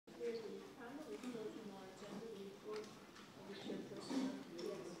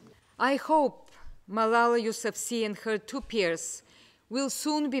I hope Malala Yousafzai and her two peers will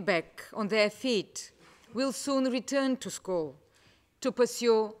soon be back on their feet, will soon return to school to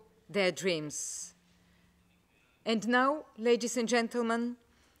pursue their dreams. And now, ladies and gentlemen,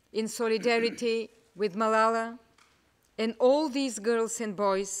 in solidarity with Malala and all these girls and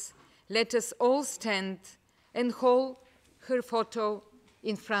boys, let us all stand and hold her photo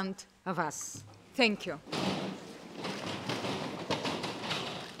in front of us. Thank you.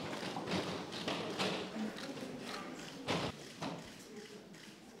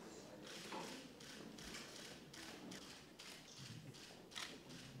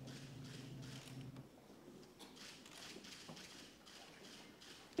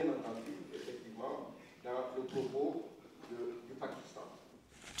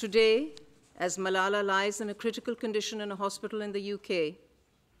 Today, as Malala lies in a critical condition in a hospital in the UK,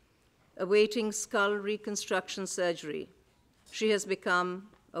 awaiting skull reconstruction surgery, she has become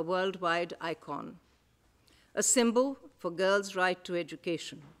a worldwide icon, a symbol for girls' right to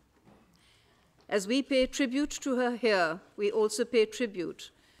education. As we pay tribute to her here, we also pay tribute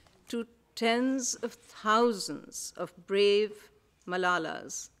to tens of thousands of brave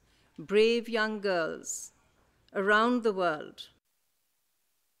Malalas, brave young girls around the world